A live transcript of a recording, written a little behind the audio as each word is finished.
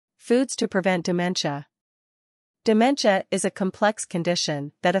Foods to prevent dementia. Dementia is a complex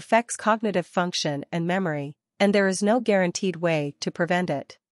condition that affects cognitive function and memory, and there is no guaranteed way to prevent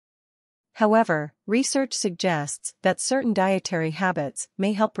it. However, research suggests that certain dietary habits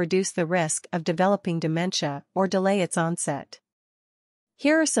may help reduce the risk of developing dementia or delay its onset.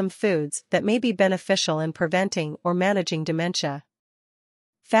 Here are some foods that may be beneficial in preventing or managing dementia.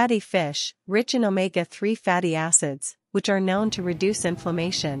 Fatty fish, rich in omega-3 fatty acids, which are known to reduce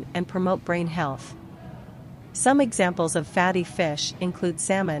inflammation and promote brain health. Some examples of fatty fish include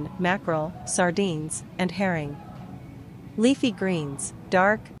salmon, mackerel, sardines, and herring. Leafy greens,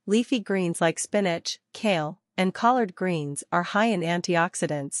 dark, leafy greens like spinach, kale, and collard greens are high in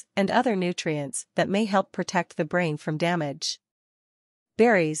antioxidants and other nutrients that may help protect the brain from damage.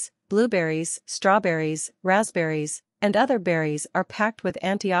 Berries, blueberries, strawberries, raspberries, and other berries are packed with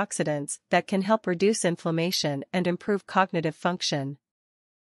antioxidants that can help reduce inflammation and improve cognitive function.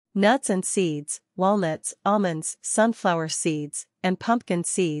 Nuts and seeds, walnuts, almonds, sunflower seeds, and pumpkin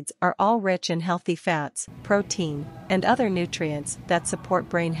seeds are all rich in healthy fats, protein, and other nutrients that support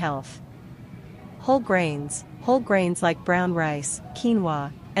brain health. Whole grains like brown rice,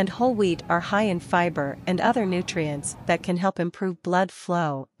 quinoa, and whole wheat are high in fiber and other nutrients that can help improve blood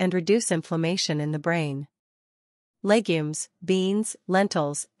flow and reduce inflammation in the brain. Legumes, beans,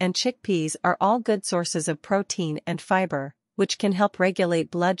 lentils, and chickpeas are all good sources of protein and fiber, which can help regulate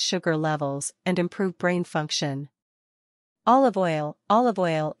blood sugar levels and improve brain function. Olive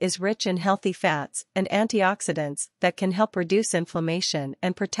oil is rich in healthy fats and antioxidants that can help reduce inflammation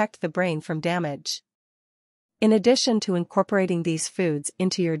and protect the brain from damage. In addition to incorporating these foods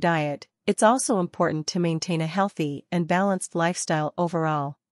into your diet, it's also important to maintain a healthy and balanced lifestyle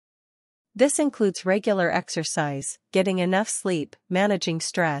overall. This includes regular exercise, getting enough sleep, managing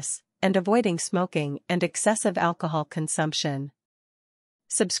stress, and avoiding smoking and excessive alcohol consumption.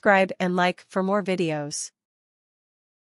 Subscribe and like for more videos.